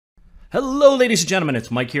Hello ladies and gentlemen,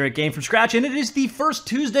 it's Mike here at Game From Scratch, and it is the first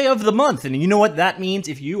Tuesday of the month, and you know what that means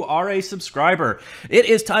if you are a subscriber. It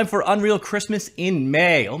is time for Unreal Christmas in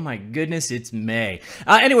May. Oh my goodness, it's May.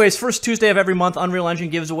 Anyways, first Tuesday of every month, Unreal Engine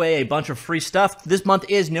gives away a bunch of free stuff. This month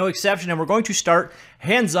is no exception, and we're going to start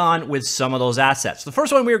hands-on with some of those assets. The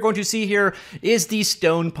first one we are going to see here is the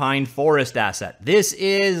Stone Pine Forest asset. This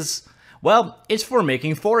is... well, it's for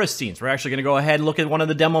making forest scenes. We're actually going to go ahead and look at one of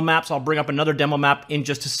the demo maps. I'll bring up another demo map in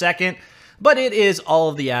just a second. But it is all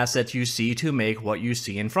of the assets you see to make what you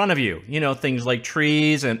see in front of you. You know, things like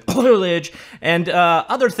trees and foliage and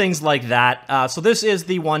other things like that. So this is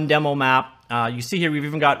the one demo map. You see here we've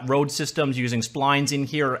even got road systems using splines in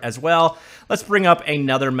here as well. Let's bring up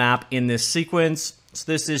another map in this sequence.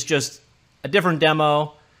 So this is just a different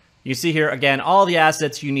demo. You see here, again, all the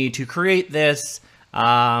assets you need to create this.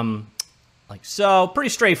 Like so, pretty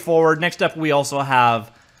straightforward. Next up, we also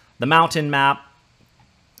have the mountain map.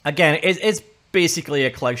 Again, it's basically a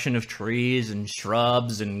collection of trees and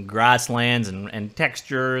shrubs and grasslands and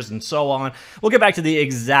textures and so on. We'll get back to the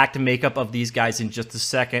exact makeup of these guys in just a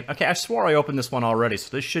second. Okay, I swore I opened this one already, so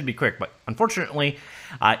this should be quick, but unfortunately,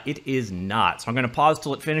 it is not. So I'm going to pause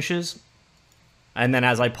till it finishes, and then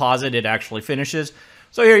as I pause it, it actually finishes.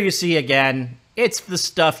 So here you see, again, it's the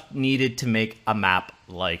stuff needed to make a map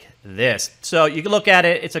like this. So you can look at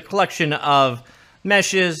it. It's a collection of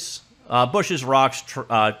meshes, bushes, rocks,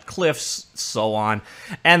 cliffs, so on.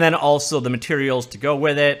 And then also the materials to go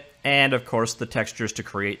with it. And of course, the textures to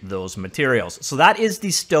create those materials. So that is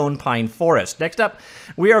the Stone Pine Forest. Next up,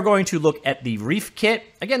 we are going to look at the Reef Kit.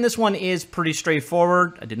 Again, this one is pretty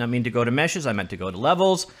straightforward. I did not mean to go to meshes. I meant to go to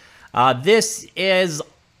levels. This is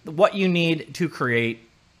what you need to create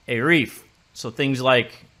a reef. So things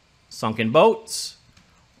like sunken boats,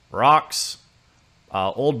 rocks,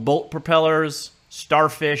 old boat propellers,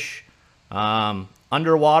 starfish,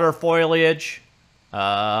 underwater foliage,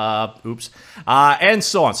 and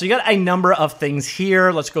so on. So you got a number of things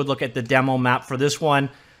here. Let's go look at the demo map for this one.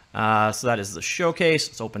 So that is the showcase.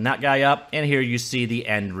 Let's open that guy up, and here you see the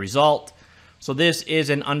end result. So this is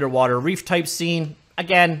an underwater reef type scene.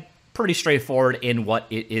 Again, pretty straightforward in what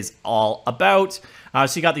it is all about.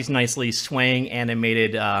 So you got these nicely swaying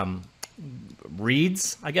animated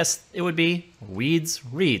reeds, I guess it would be. Reeds.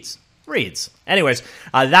 Anyways,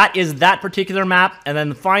 that is that particular map. And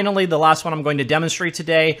then finally, the last one I'm going to demonstrate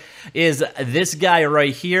today is this guy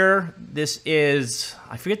right here. This is,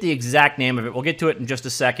 I forget the exact name of it. We'll get to it in just a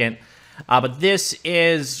second. But this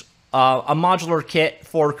is a modular kit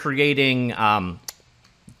for creating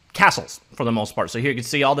castles for the most part. So here you can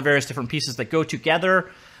see all the various different pieces that go together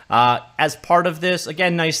as part of this.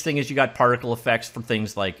 Again, nice thing is you got particle effects for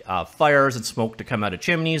things like fires and smoke to come out of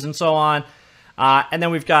chimneys and so on. And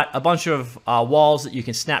then we've got a bunch of walls that you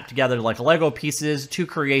can snap together like Lego pieces to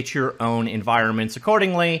create your own environments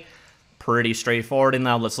accordingly. Pretty straightforward. And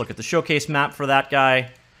now let's look at the showcase map for that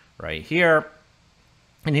guy right here.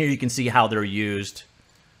 And here you can see how they're used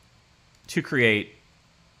to create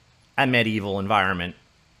a medieval environment.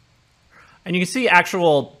 And you can see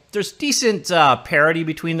there's decent parity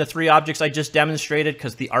between the three objects I just demonstrated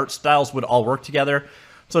because the art styles would all work together.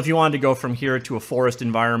 So if you wanted to go from here to a forest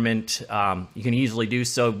environment, you can easily do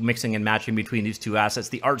so, mixing and matching between these two assets.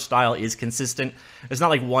 The art style is consistent. It's not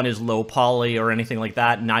like one is low poly or anything like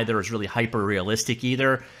that. Neither is really hyper realistic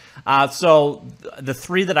either. So the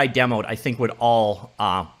three that I demoed, I think would all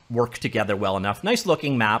work together well enough. Nice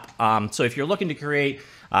looking map. So if you're looking to create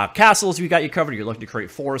castles, we got you covered. You're looking to create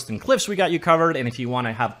forests and cliffs, we got you covered. And if you want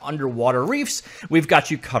to have underwater reefs, we've got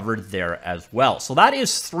you covered there as well. So that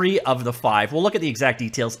is 3 of the 5. We'll look at the exact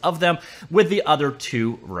details of them with the other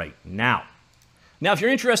 2 right now. Now, if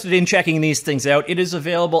you're interested in checking these things out, it is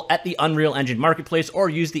available at the Unreal Engine Marketplace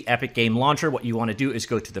or use the Epic Game Launcher. What you want to do is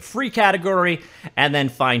go to the free category and then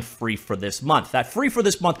find free for this month. That free for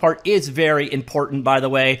this month part is very important, by the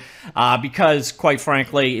way, because quite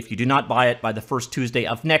frankly, if you do not buy it by the first Tuesday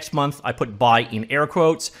of next month, I put buy in air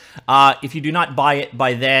quotes. If you do not buy it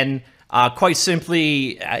by then, quite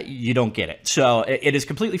simply, you don't get it. So it is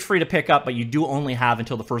completely free to pick up, but you do only have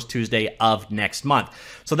until the first Tuesday of next month.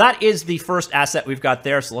 So that is the first asset we've got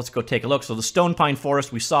there. So let's go take a look. So the Stone Pine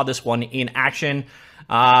Forest, we saw this one in action.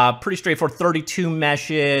 Pretty straightforward, 32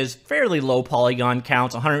 meshes, fairly low polygon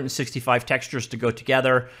counts, 165 textures to go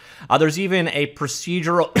together. There's even a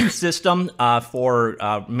procedural system for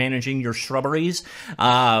managing your shrubberies.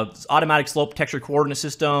 Automatic slope texture coordinate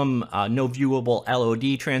system, no viewable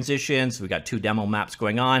LOD transitions. We got 2 demo maps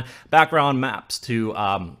going on. Background maps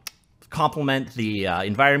to complement the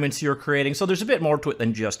environments you're creating. So there's a bit more to it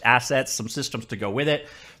than just assets, some systems to go with it.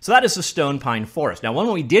 So that is the Stone Pine Forest. Now,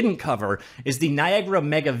 one we didn't cover is the Niagara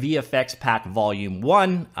Mega VFX Pack Volume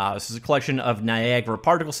 1. This is a collection of Niagara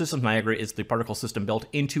particle systems. Niagara is the particle system built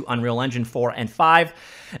into Unreal Engine 4 and 5.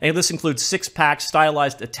 And this includes 6 packs,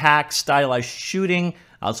 stylized attacks, stylized shooting,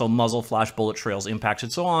 also muzzle, flash, bullet trails, impacts,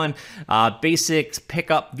 and so on. Basics,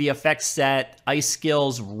 pickup VFX set, ice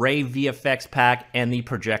skills, ray VFX pack, and the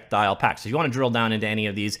projectile pack. So if you want to drill down into any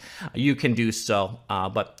of these, you can do so.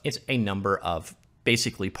 But it's a number of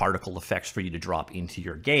basically particle effects for you to drop into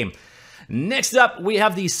your game. Next up, we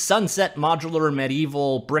have the Sunset Modular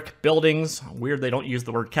Medieval Brick Buildings. Weird they don't use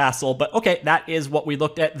the word castle, but okay, that is what we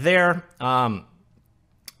looked at there. Update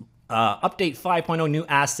 5.0, new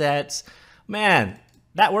assets. Man,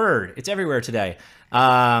 that word, it's everywhere today.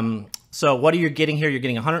 So what are you getting here? You're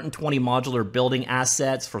getting 120 modular building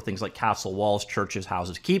assets for things like castle walls, churches,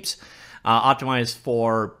 houses, keeps, optimized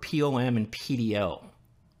for POM and PDO.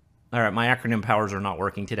 All right, my acronym powers are not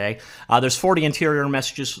working today. There's 40 interior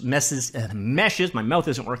meshes. My mouth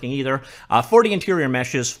isn't working either. 40 interior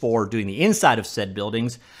meshes for doing the inside of said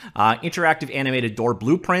buildings. Interactive animated door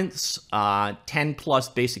blueprints. 10 plus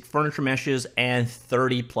basic furniture meshes and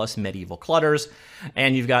 30 plus medieval clutters.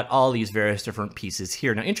 And you've got all these various different pieces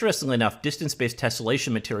here. Now, interestingly enough, distance-based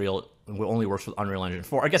tessellation material only works with Unreal Engine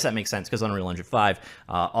 4. I guess that makes sense because Unreal Engine 5,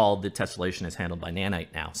 all the tessellation is handled by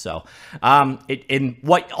Nanite now. So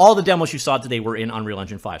all the demos you saw today were in Unreal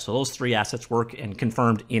Engine 5. So those 3 assets work and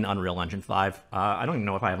confirmed in Unreal Engine 5. I don't even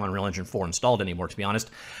know if I have Unreal Engine 4 installed anymore, to be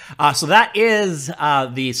honest. So that is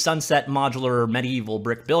the Sunset Modular Medieval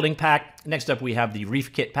Brick Building Pack. Next up, we have the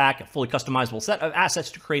Reef Kit Pack, a fully customizable set of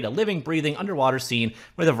assets to create a living, breathing underwater scene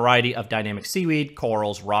with a variety of dynamic seaweed,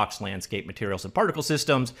 corals, rocks, landscape materials, and particle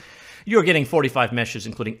systems. You're getting 45 meshes,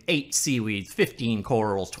 including 8 seaweeds, 15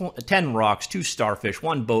 corals, 10 rocks, 2 starfish,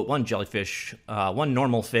 1 boat, 1 jellyfish, 1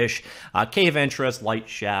 normal fish, cave entrance, light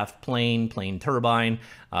shaft, plane turbine,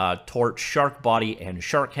 torch, shark body, and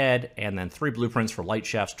shark head, and then 3 blueprints for light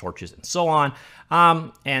shafts, torches, and so on.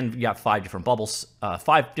 And you got 5 different bubbles,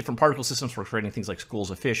 5 different particle systems for creating things like schools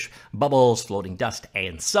of fish, bubbles, floating dust,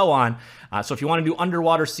 and so on. So if you want to do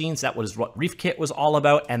underwater scenes, that was what Reef Kit was all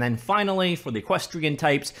about. And then finally, for the equestrian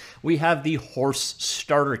types, we have the horse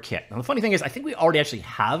starter kit. Now, the funny thing is, I think we already actually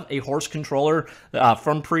have a horse controller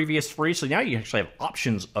from previous free. So now you actually have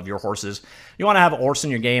options of your horses. You want to have a horse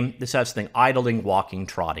in your game. This has thing idling, walking,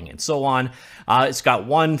 trotting, and so on. It's got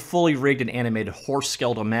 1 fully rigged and animated horse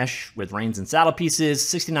skeletal mesh with reins and saddle pieces,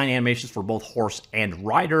 69 animations for both horse and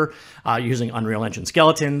rider using Unreal Engine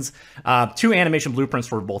skeletons, 2 animation blueprints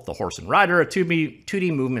for both the horse and rider, a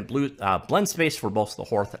 2D movement blend space for both the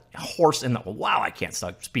horse and the, wow, I can't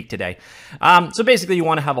speak today. So basically you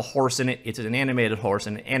want to have a horse in it. It's an animated horse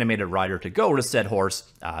and an animated rider to go to said horse.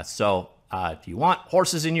 So if you want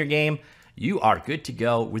horses in your game, you are good to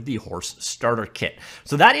go with the horse starter kit.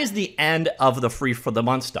 So that is the end of the free for the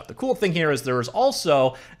month stuff. The cool thing here is there is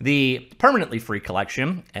also the permanently free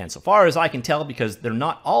collection. And so far as I can tell, because they're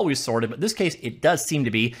not always sorted, but in this case, it does seem to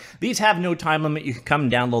be. These have no time limit. You can come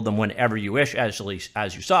and download them whenever you wish. Actually,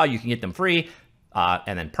 as you saw, you can get them free.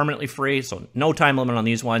 And then permanently free, so no time limit on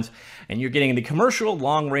these ones. And you're getting the commercial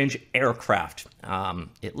long-range aircraft.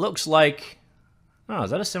 It looks like, oh,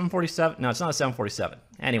 is that a 747? No, it's not a 747.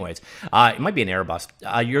 Anyways, it might be an Airbus.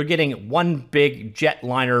 You're getting 1 big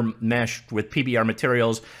jetliner mesh with PBR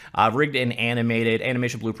materials, rigged and animated.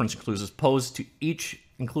 Animation blueprints includes pose to each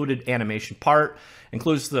included animation part.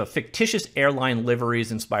 Includes the fictitious airline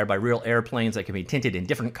liveries inspired by real airplanes that can be tinted in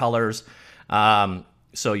different colors.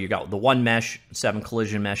 So you got the 1 mesh, 7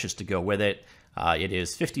 collision meshes to go with it. It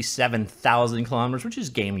is 57,000 kilometers, which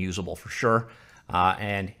is game usable for sure.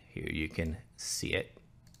 And here you can see it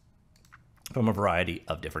from a variety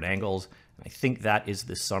of different angles. I think that is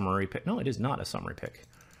the summary pick. No, it is not a summary pick.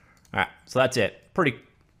 All right, so that's it.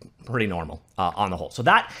 Pretty normal on the whole. So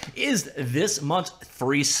that is this month's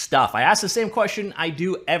free stuff. I ask the same question I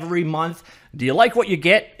do every month. Do you like what you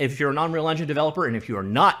get if you're an Unreal Engine developer? And if you are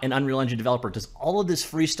not an Unreal Engine developer, does all of this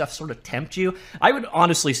free stuff sort of tempt you? I would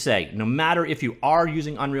honestly say, no matter if you are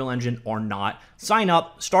using Unreal Engine or not, sign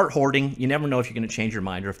up, start hoarding. You never know if you're going to change your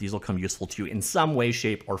mind or if these will come useful to you in some way,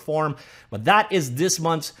 shape, or form. But that is this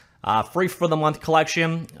month's free for the month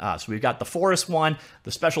collection. So we've got the Forest one,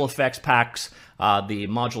 the special effects packs, the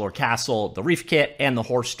modular castle, the Reef Kit, and the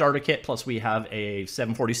horse starter kit. Plus we have a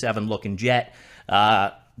 747 looking jet,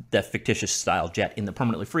 the fictitious style jet in the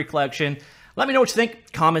permanently free collection. Let me know what you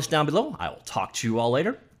think. Comments down below. I will talk to you all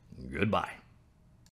later. Goodbye.